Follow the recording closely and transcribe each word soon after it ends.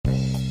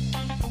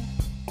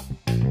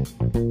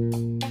All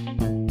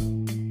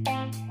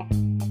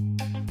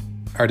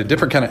right, a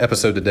different kind of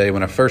episode today.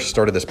 When I first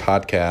started this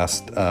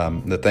podcast,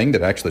 the thing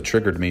that actually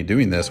triggered me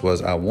doing this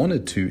was I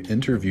wanted to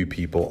interview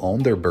people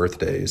on their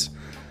birthdays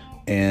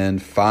and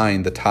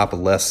find the top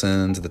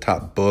lessons, the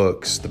top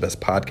books, the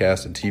best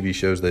podcasts and TV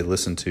shows they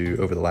listened to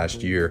over the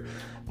last year.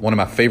 One of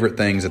my favorite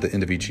things at the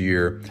end of each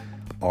year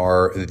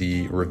are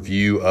the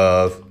review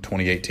of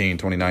 2018,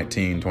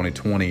 2019,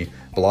 2020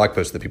 blog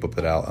posts that people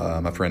put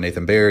out. My friend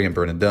Nathan Barry and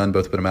Brennan Dunn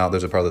both put them out.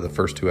 Those are probably the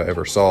first two I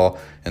ever saw.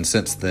 And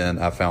since then,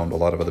 I found a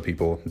lot of other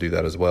people do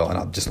that as well. And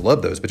I just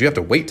love those. But you have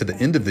to wait to the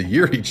end of the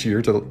year each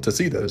year to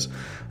see those.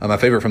 My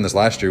favorite from this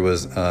last year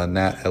was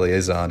Nat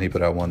Eliazon. He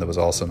put out one that was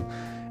awesome.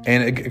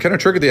 And it kind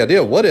of triggered the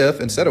idea, what if,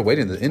 instead of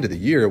waiting to the end of the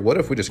year, what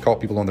if we just caught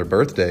people on their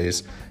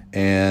birthdays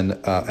and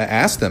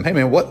asked them, hey,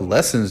 man, what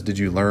lessons did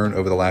you learn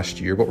over the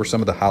last year? What were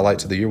some of the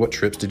highlights of the year? What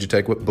trips did you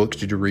take? What books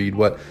did you read?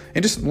 And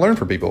just learn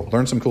from people,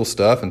 learn some cool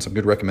stuff and some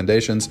good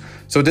recommendations.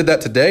 So I did that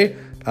today.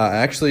 I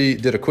actually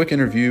did a quick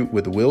interview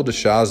with Will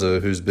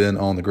DeShazo, who's been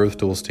on the Growth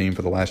Tools team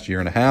for the last year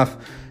and a half.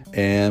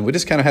 And we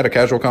just kind of had a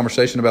casual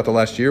conversation about the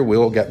last year.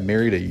 Will got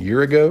married a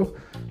year ago.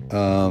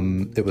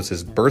 It was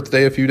his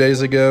birthday a few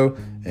days ago,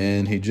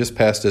 and he just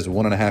passed his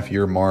 1.5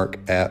 year mark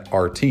at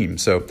our team.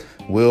 So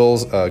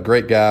Will's a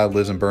great guy,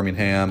 lives in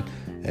Birmingham.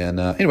 And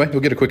anyway, we'll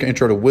get a quick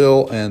intro to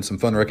Will and some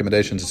fun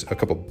recommendations.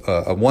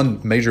 One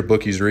major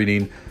book he's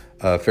reading,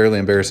 a fairly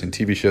embarrassing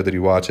TV show that he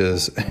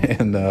watches,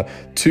 and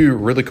two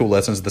really cool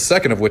lessons, the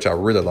second of which I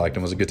really liked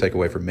and was a good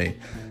takeaway for me.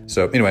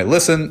 So anyway,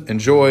 listen,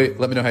 enjoy.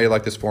 Let me know how you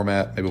like this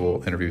format. Maybe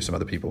we'll interview some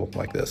other people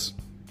like this.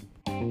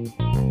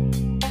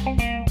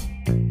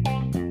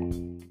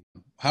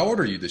 How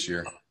old are you this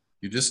year?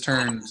 You just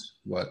turned,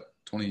 what,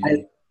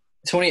 20?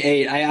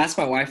 28. I ask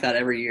my wife that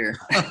every year.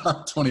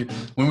 20.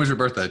 When was your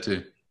birthday,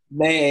 too?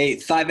 May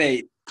 8th,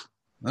 5/8.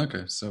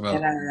 Okay, so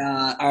and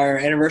our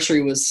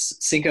anniversary was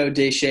Cinco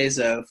de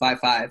DeShazo,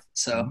 5/5.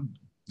 So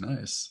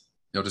nice.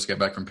 Y'all just got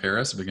back from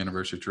Paris, a big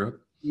anniversary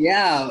trip?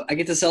 Yeah, I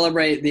get to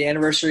celebrate the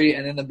anniversary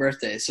and then the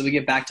birthday. So we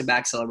get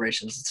back-to-back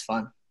celebrations. It's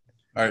fun.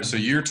 All right, so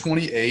you're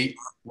 28.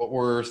 What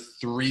were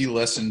 3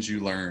 lessons you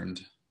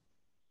learned?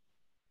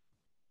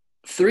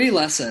 3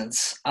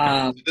 lessons.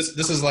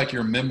 This is like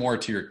your memoir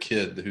to your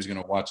kid who's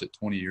going to watch it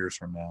 20 years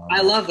from now.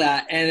 I love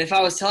that. And if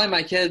I was telling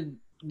my kid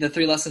the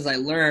 3 lessons I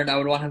learned, I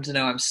would want him to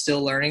know I'm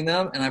still learning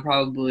them, and I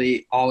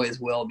probably always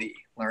will be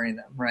learning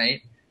them,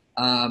 right?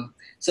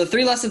 So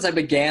 3 lessons I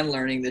began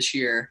learning this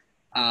year.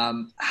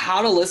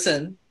 How to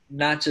listen,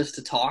 not just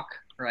to talk,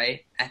 right?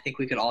 I think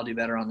we could all do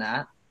better on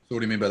that. So what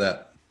do you mean by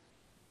that?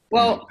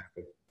 Well,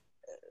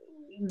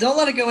 don't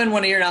let it go in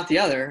one ear and out the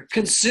other.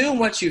 Consume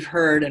what you've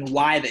heard and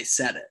why they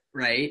said it,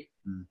 right?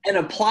 And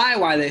apply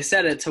why they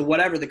said it to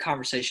whatever the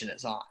conversation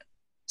is on.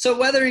 So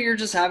whether you're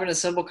just having a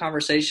simple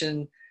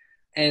conversation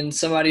and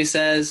somebody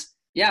says,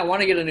 yeah, I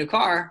want to get a new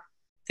car,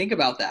 think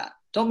about that.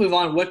 Don't move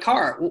on. What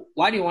car?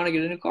 Why do you want to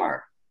get a new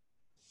car?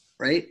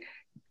 Right?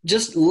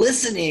 Just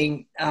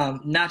listening,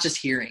 not just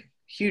hearing.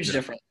 Huge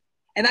difference.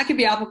 And that could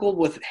be applicable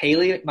with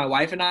Haley, my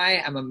wife, and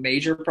I. I'm a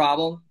major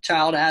problem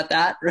child at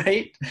that,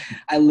 right?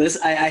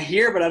 I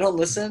hear, but I don't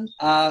listen,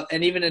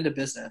 and even into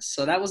business.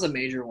 So that was a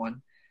major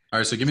one. All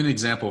right, so give me an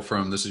example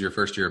from this is your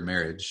first year of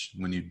marriage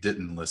when you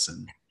didn't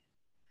listen.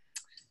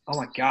 Oh,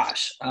 my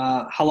gosh.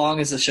 How long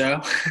is the show?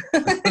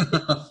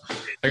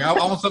 Like, I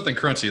want something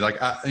crunchy. Like,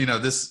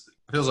 this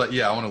feels like,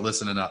 I want to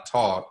listen and not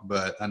talk,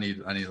 but I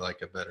need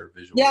like a better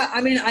visual. Yeah,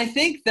 I mean, I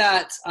think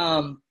that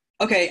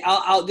okay,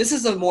 this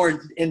is a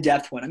more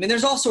in-depth one. I mean,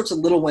 there's all sorts of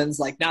little ones,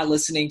 like not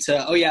listening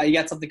to, oh, yeah, you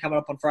got something coming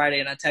up on Friday,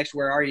 and I text,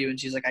 where are you? And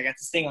she's like, I got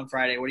this thing on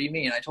Friday. What do you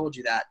mean? I told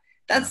you that.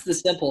 That's the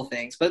simple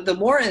things. But the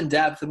more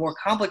in-depth, the more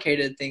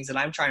complicated things that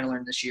I'm trying to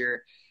learn this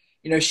year,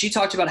 she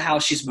talked about how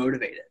she's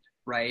motivated,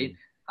 right?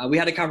 We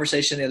had a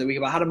conversation the other week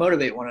about how to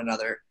motivate one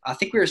another. I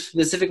think we were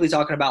specifically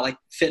talking about like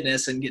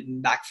fitness and getting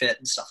back fit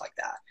and stuff like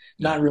that.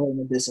 Not really in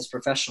a business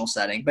professional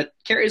setting, but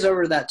carries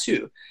over to that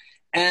too.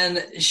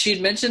 And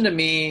she'd mentioned to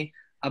me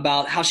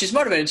about how she's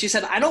motivated. She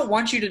said, I don't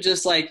want you to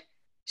just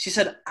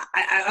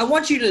I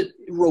want you to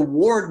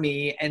reward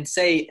me and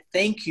say,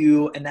 thank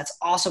you. And that's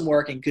awesome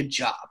work and good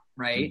job.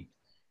 Right.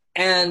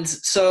 And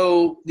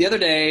so the other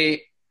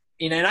day,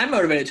 and I'm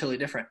motivated totally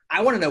different.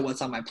 I want to know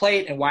what's on my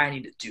plate and why I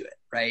need to do it.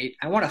 Right.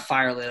 I want a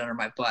fire lit under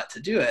my butt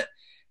to do it.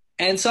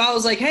 And so I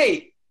was like,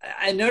 hey,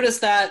 I noticed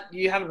that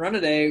you haven't run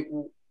today.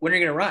 When are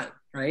you going to run?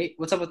 Right.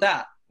 What's up with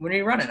that? When are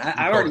you running?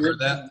 I already heard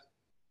that.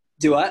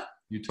 Do what?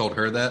 You told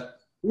her that?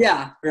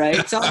 Yeah,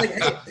 right. So I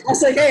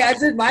was like, hey, I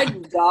did my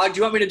jog. Do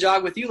you want me to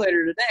jog with you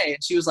later today?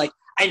 And she was like,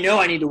 I know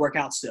I need to work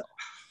out still.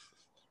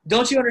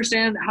 Don't you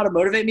understand how to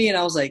motivate me? And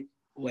I was like,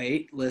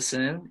 wait,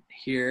 listen,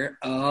 here.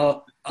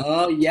 Oh,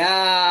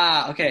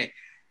 yeah. Okay.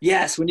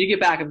 Yes, when you get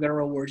back, I'm going to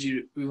reward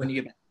you when you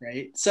get back,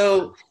 right?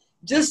 So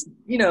just,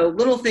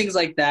 little things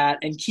like that,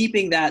 and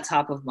keeping that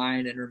top of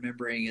mind and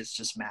remembering is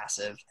just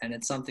massive. And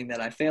it's something that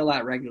I fail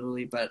at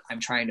regularly, but I'm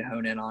trying to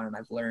hone in on, and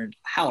I've learned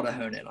how to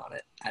hone in on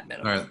it at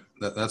minimum. All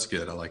right. That's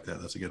good. I like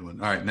that. That's a good one.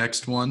 All right.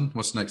 Next one.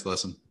 What's the next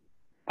lesson?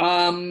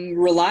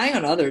 Relying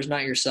on others,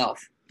 not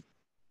yourself.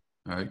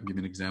 All right, give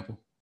me an example.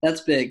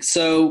 That's big.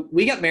 So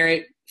we got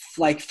married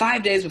like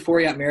 5 days before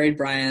we got married,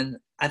 Brian.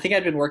 I think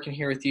I'd been working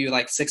here with you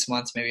like 6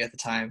 months maybe at the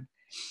time.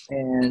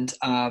 And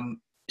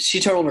she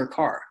totaled her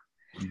car.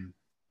 Mm.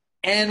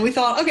 And we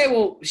thought, okay,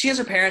 well, she has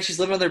her parents. She's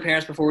living with her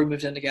parents before we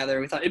moved in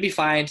together. We thought it'd be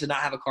fine to not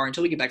have a car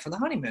until we get back from the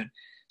honeymoon.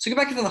 So we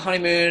get back from the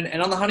honeymoon,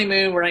 and on the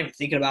honeymoon, we're not even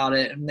thinking about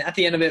it. And at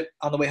the end of it,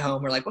 on the way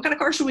home, we're like, what kind of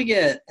car should we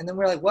get? And then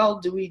we're like, well,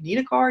 do we need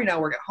a car? I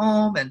work at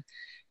home, and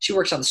she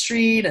works on the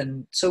street.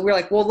 And so we're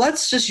like, well,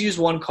 let's just use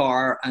one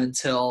car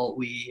until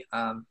we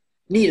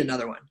need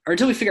another one, or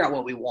until we figure out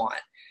what we want.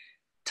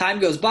 Time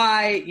goes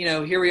by,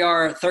 here we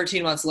are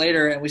 13 months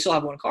later, and we still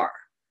have one car,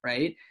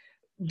 right?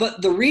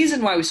 But the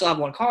reason why we still have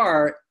one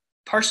car,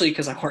 partially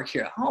because I work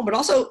here at home, but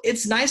also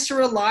it's nice to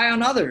rely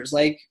on others.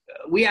 Like,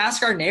 we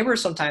ask our neighbors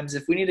sometimes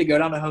if we need to go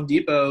down to Home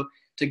Depot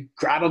to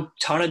grab a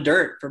ton of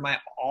dirt for my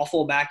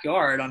awful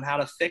backyard on how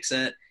to fix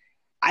it.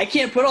 I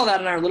can't put all that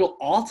in our little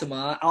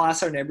Altima. I'll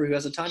ask our neighbor who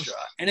has a Tundra.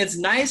 And it's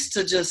nice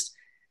to just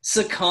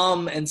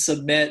succumb and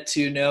submit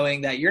to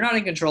knowing that you're not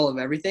in control of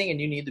everything and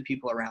you need the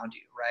people around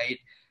you, right?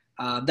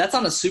 That's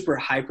on a super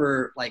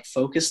hyper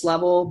focus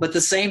level, but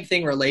the same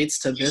thing relates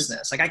to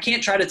business. Like, I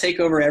can't try to take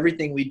over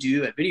everything we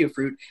do at Video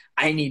Fruit.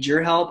 I need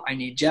your help. I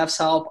need Jeff's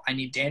help. I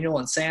need Daniel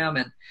and Sam.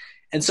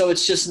 And so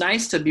it's just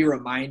nice to be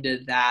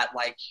reminded that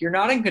you're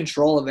not in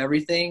control of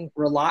everything.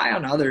 Rely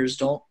on others.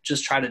 Don't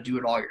just try to do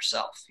it all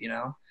yourself,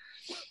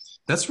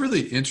 That's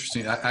really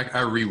interesting.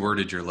 I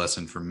reworded your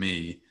lesson for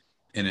me,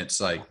 and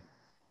it's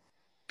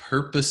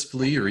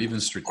purposefully or even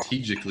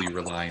strategically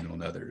relying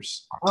on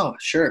others. Oh,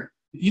 sure.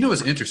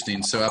 It's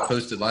interesting. So I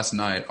posted last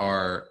night,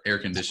 our air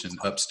condition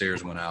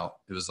upstairs went out.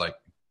 It was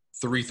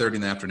 3:30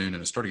 in the afternoon,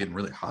 and it started getting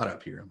really hot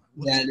up here.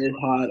 Yeah, it is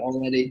hot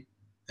already.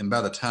 And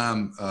by the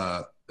time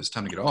it's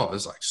time to get off,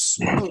 it's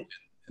smoking.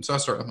 And so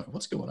I'm like,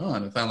 what's going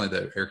on? And finally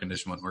the air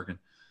conditioner wasn't working.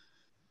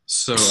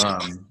 So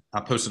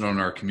I posted on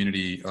our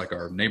community,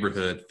 our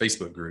neighborhood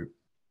Facebook group,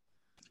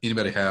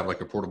 anybody have a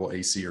portable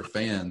AC or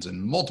fans?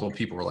 And multiple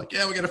people were like,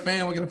 yeah, we got a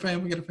fan, we got a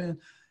fan, we got a fan.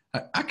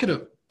 I could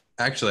have,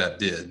 actually I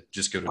did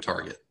just go to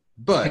Target.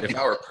 But if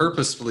I were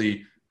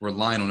purposefully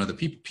relying on other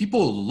people,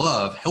 people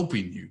love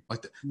helping you.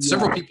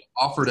 Several people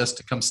offered us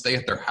to come stay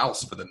at their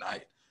house for the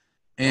night.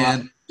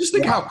 And just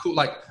think how cool,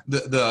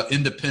 the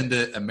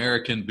independent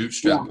American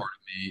bootstrap part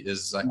of me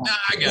is I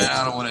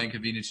don't want to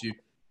inconvenience you.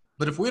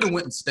 But if we would have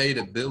went and stayed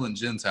at Bill and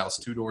Jen's house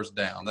 2 doors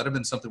down, that'd have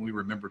been something we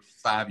remembered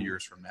 5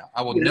 years from now.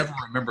 I will never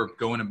remember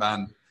going and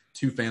buying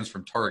 2 fans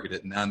from Target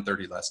at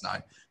 9:30 last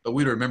night. But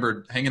we'd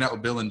remember hanging out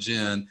with Bill and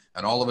Jen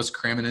and all of us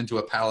cramming into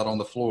a pallet on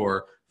the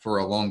floor for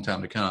a long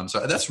time to come.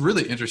 So that's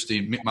really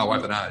interesting. My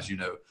wife and I, as you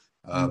know,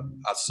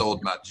 I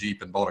sold my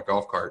Jeep and bought a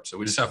golf cart. So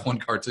we just have one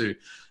car too.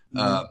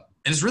 And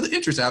it's really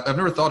interesting. I've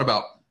never thought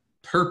about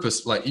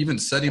purpose, even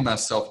setting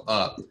myself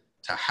up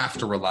to have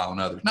to rely on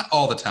others. Not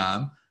all the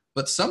time,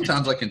 but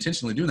sometimes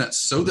intentionally doing that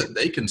so that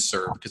they can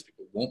serve because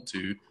people want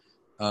to.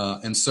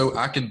 And so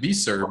I can be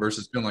served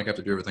versus feeling like I have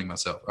to do everything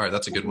myself. All right,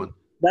 that's a good one.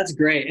 That's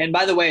great. And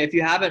by the way, if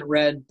you haven't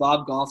read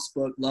Bob Goff's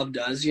book, Love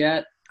Does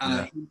yet,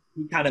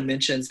 he kind of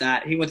mentions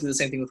that he went through the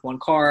same thing with one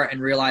car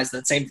and realized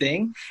that same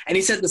thing. And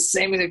he said the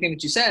same exact thing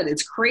that you said.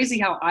 It's crazy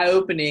how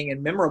eye-opening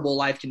and memorable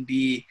life can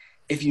be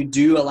if you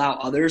do allow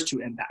others to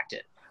impact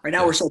it. Right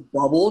now we're so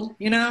bubbled,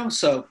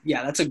 So,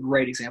 yeah, that's a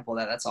great example of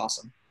that. That's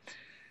awesome.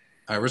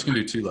 All right, we're just going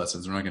to do 2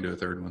 lessons. We're not going to do a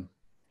third one.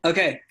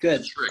 Okay,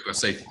 good. Trick. Let's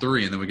say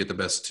 3, and then we get the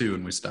best 2,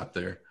 and we stop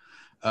there.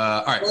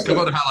 All right, a couple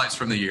other highlights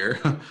from the year.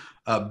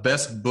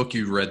 Best book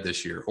you read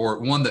this year, or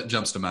one that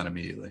jumps to mind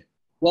immediately.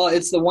 Well,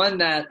 it's the one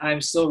that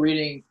I'm still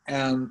reading,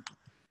 and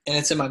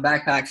it's in my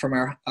backpack from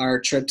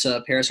our trip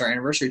to Paris, our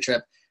anniversary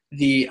trip.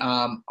 The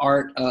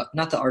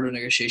not the art of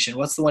negotiation.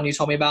 What's the one you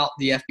told me about?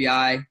 The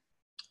FBI.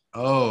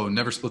 Oh,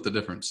 Never Split the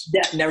Difference.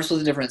 Yeah, Never Split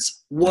the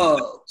Difference.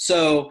 Whoa.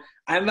 So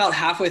I'm about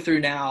halfway through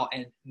now,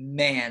 and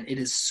man, it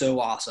is so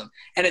awesome.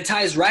 And it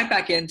ties right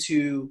back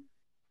into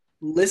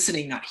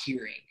listening, not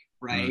hearing,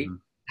 right? Mm-hmm.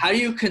 How do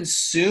you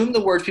consume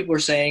the words people are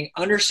saying,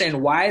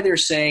 understand why they're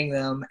saying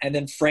them, and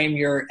then frame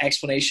your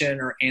explanation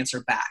or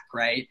answer back,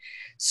 right?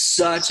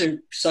 Such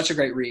a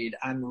great read.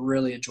 I'm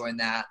really enjoying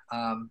that.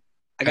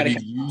 Have you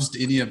used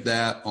any of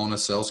that on a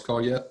sales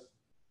call yet?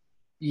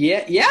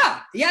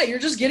 Yeah. You're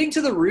just getting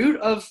to the root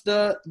of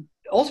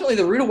ultimately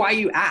the root of why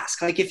you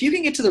ask. If you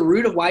can get to the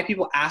root of why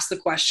people ask the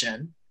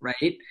question,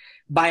 right,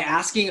 by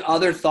asking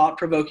other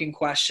thought-provoking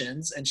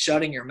questions and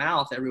shutting your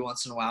mouth every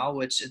once in a while,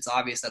 which it's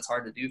obvious that's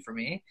hard to do for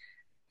me,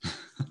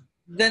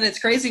 then it's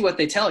crazy what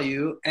they tell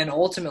you. And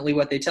ultimately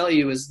what they tell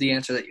you is the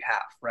answer that you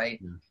have,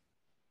 right? Yeah.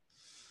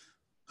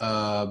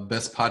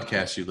 Best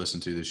podcast you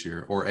listened to this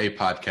year, or a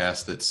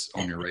podcast that's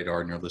on your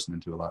radar and you're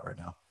listening to a lot right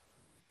now?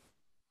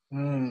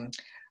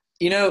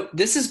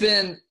 This has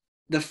been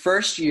the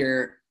first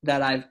year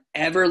that I've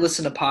ever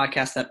listened to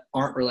podcasts that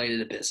aren't related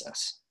to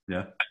business.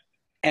 Yeah.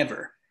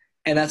 Ever.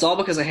 And that's all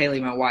because of Haley,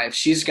 my wife.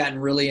 She's gotten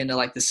really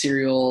into the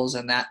serials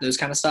and those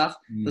kind of stuff,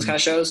 those kind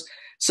of shows.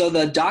 So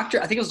the doctor,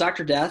 I think it was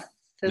Dr. Death.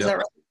 Is that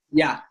right?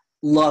 Yeah.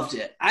 Loved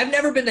it. I've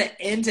never been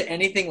into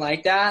anything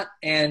like that.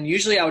 And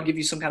usually I would give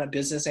you some kind of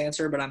business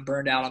answer, but I'm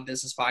burned out on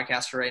business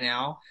podcasts for right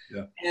now.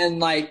 Yeah. And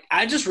like,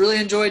 I just really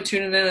enjoyed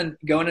tuning in and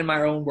going in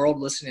my own world,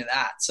 listening to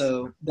that.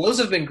 So those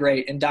have been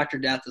great. And Dr.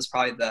 Death is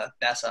probably the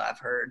best I've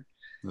heard.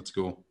 That's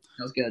cool.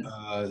 That was good.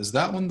 Is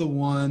that one the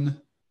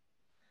one?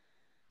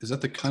 Is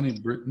that the Connie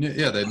Britton?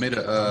 Yeah, they made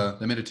a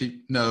TV.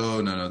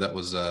 No. That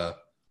was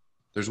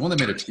there's one they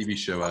made a TV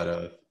show out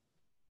of.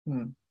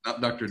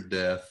 Not Dr.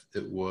 Death.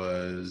 It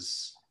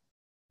was.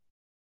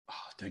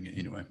 Oh, dang it.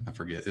 Anyway, I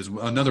forget. It's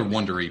another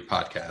Wondery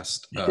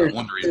podcast.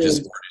 Wondery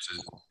just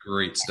produces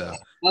great stuff.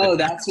 Oh,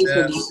 that's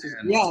super.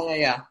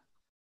 Yeah.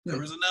 There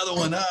was another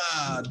one.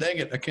 Dang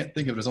it. I can't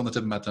think of it. It's on the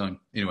tip of my tongue.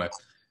 Anyway,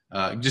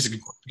 just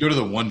go to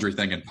the Wondery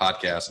thing and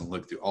podcast and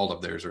look through all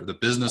of theirs. Or the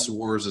Business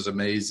Wars is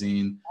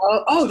amazing.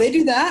 Oh, they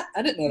do that?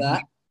 I didn't know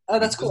that. Oh,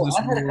 that's cool. Business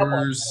I've heard a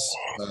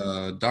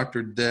Wars,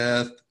 Dr.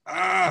 Death.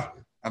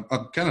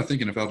 I'm kind of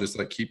thinking if I'll just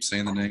like keep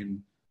saying the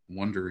name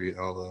Wondery,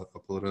 I'll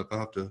pull it up. I'll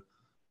have to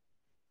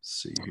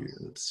see here.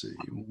 Let's see.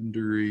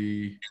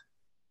 Wondery.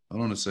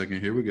 Hold on a second.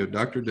 Here we go.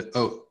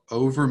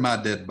 Over My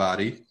Dead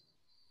Body.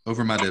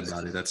 Over My Dead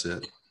Body. That's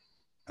it.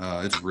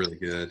 It's really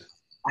good.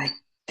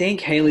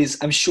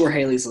 I'm sure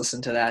Haley's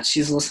listened to that.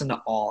 She's listened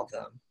to all of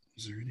them.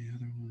 Is there any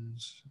other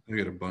ones? I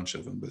got a bunch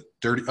of them, but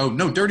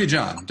Dirty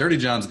John. Dirty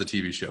John's the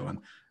TV show, and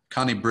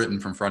Connie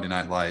Britton from Friday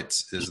Night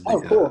Lights is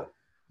the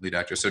lead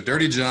actor. So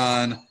Dirty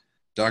John,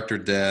 Dr.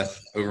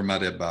 Death, Over My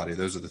Dead Body.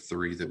 Those are the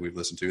three that we've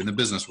listened to. And the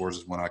Business Wars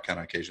is one I kind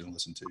of occasionally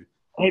listen to.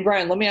 Hey,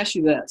 Brian, let me ask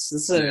you this.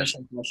 This is an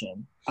interesting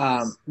question.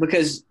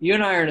 Because you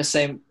and I are in the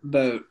same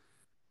boat.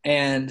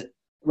 And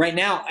right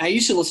now, I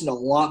used to listen to a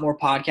lot more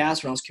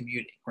podcasts when I was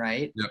commuting,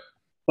 right? Yep.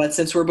 But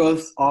since we're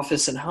both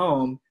office and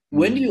home,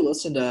 when do you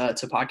listen to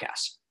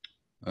podcasts?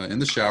 In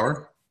the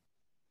shower.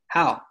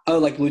 How? Oh,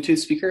 like Bluetooth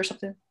speaker or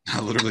something?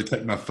 I literally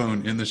take my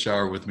phone in the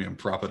shower with me and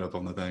prop it up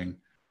on the thing.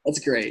 That's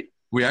great.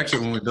 We actually,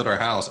 when we built our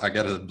house, I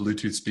got a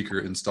Bluetooth speaker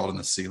installed in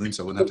the ceiling,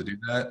 so I wouldn't have to do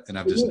that. And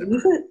I've just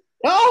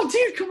Oh,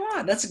 dude, come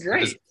on, that's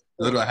great.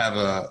 Literally, I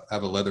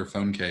have a leather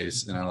phone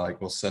case, and I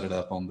will set it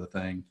up on the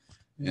thing.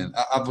 And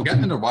I've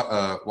gotten into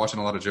watching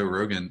a lot of Joe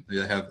Rogan.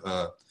 They have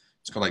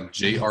it's called like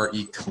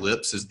JRE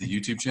Clips is the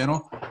YouTube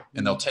channel,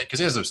 and they'll take because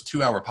he has those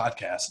 2-hour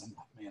podcasts. And I'm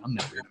like, man, I'm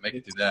never gonna make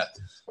it through that.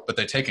 But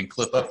they take and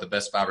clip up the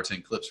best 5 or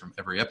 10 clips from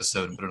every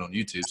episode and put it on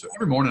YouTube. So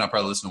every morning I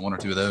probably listen to 1 or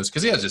 2 of those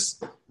because he has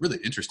just really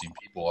interesting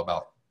people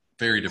about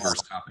very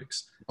diverse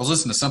topics. I was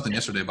listening to something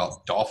yesterday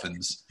about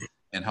dolphins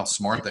and how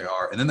smart they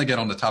are, and then they get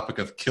on the topic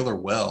of killer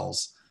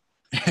whales,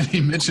 and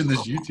he mentioned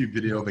this YouTube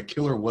video of a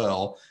killer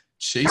whale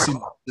chasing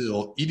the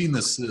seal, eating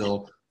the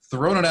seal,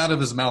 throwing it out of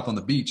his mouth on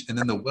the beach, and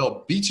then the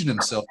whale beaching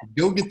himself to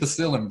go get the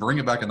seal and bring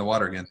it back in the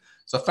water again.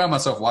 So I found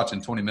myself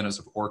watching 20 minutes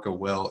of orca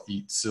whale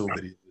eat seal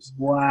videos.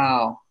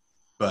 Wow.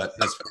 But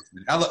that's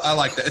fascinating. I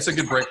like that. It's a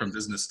good break from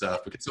business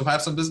stuff. We can still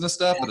have some business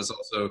stuff, but it's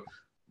also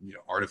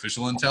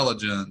artificial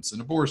intelligence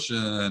and abortion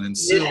and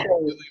seal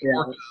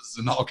orcas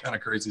and all kind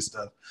of crazy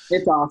stuff.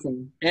 It's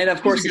awesome. And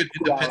of course, he's a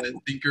good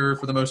independent thinker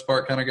for the most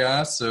part kind of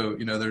guy. So,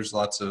 there's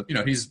lots of,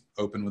 he's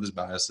open with his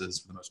biases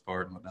for the most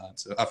part and whatnot.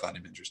 So I find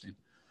him interesting.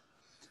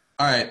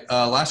 All right.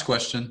 Last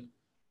question.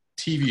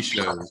 TV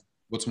shows.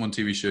 What's one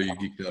TV show you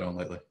geeked out on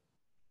lately?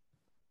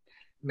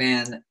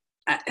 Man,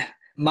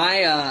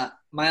 my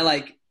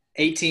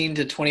 18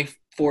 to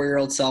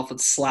 24-year-old self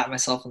would slap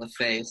myself in the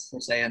face for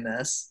saying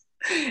this.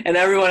 And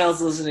everyone else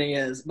listening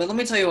is. But let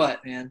me tell you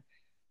what, man.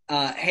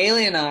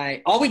 Haley and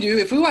I, all we do,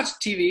 if we watch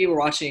TV,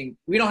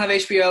 we don't have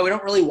HBO. We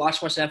don't really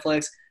watch much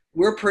Netflix.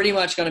 We're pretty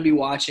much going to be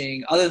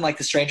watching, other than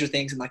the Stranger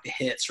Things and the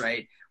hits,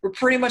 right? We're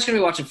pretty much going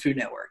to be watching Food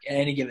Network at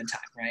any given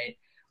time, right?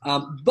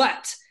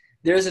 But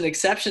there's an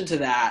exception to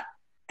that.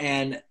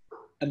 And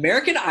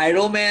American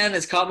Idol, man,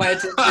 has caught my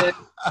attention.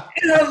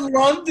 And I've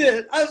loved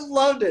it.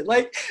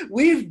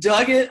 We've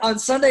dug it on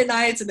Sunday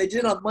nights, and they did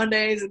it on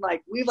Mondays, and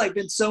we've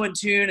been so in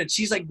tune. And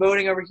she's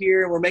voting over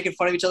here, and we're making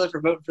fun of each other for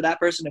voting for that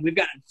person. And we've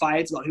gotten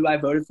fights about who I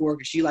voted for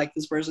because she liked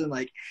this person.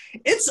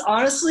 It's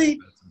honestly,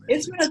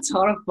 it's been a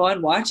ton of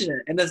fun watching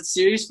it. And the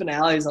series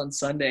finale is on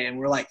Sunday, and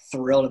we're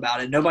thrilled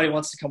about it. Nobody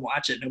wants to come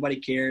watch it. Nobody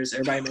cares.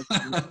 Everybody makes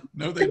fun.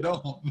 No, they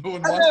don't. No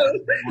one watches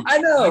it. I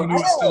know.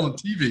 It's still on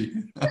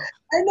TV.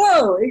 I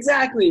know,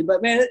 exactly.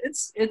 But man,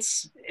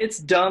 it's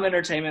dumb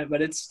entertainment,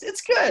 but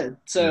it's good.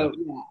 So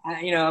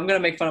yeah, I'm gonna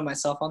make fun of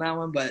myself on that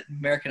one, but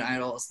American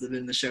Idol has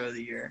been the show of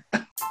the year.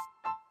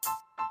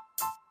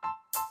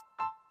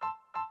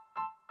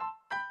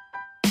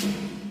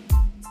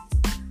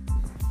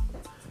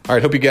 All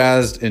right, hope you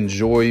guys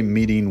enjoy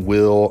meeting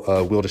Will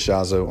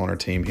DeShazo on our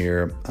team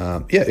here.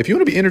 If you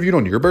want to be interviewed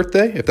on your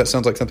birthday, if that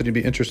sounds like something you'd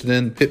be interested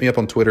in, hit me up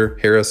on Twitter,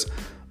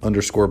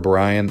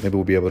 Harris_Brian. Maybe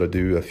we'll be able to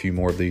do a few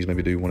more of these,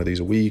 maybe do one of these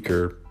a week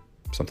or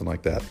something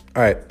like that.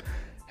 All right,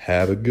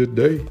 have a good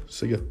day.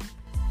 See ya.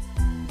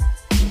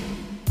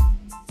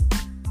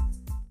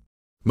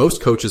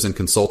 Most coaches and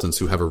consultants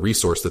who have a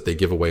resource that they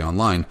give away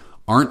online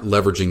aren't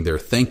leveraging their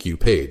thank you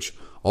page,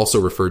 also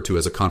referred to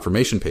as a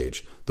confirmation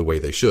page, the way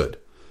they should.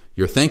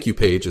 Your thank you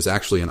page is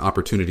actually an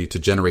opportunity to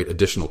generate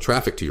additional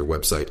traffic to your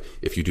website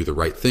if you do the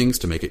right things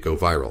to make it go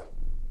viral.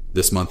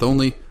 This month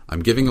only,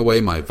 I'm giving away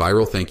my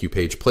viral thank you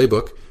page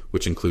playbook,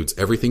 which includes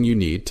everything you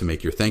need to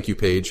make your thank you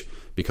page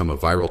become a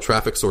viral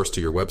traffic source to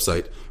your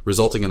website,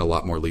 resulting in a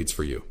lot more leads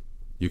for you.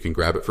 You can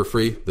grab it for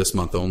free this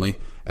month only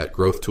at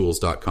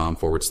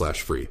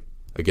growthtools.com/free.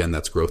 Again,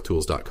 that's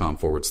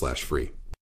growthtools.com/free.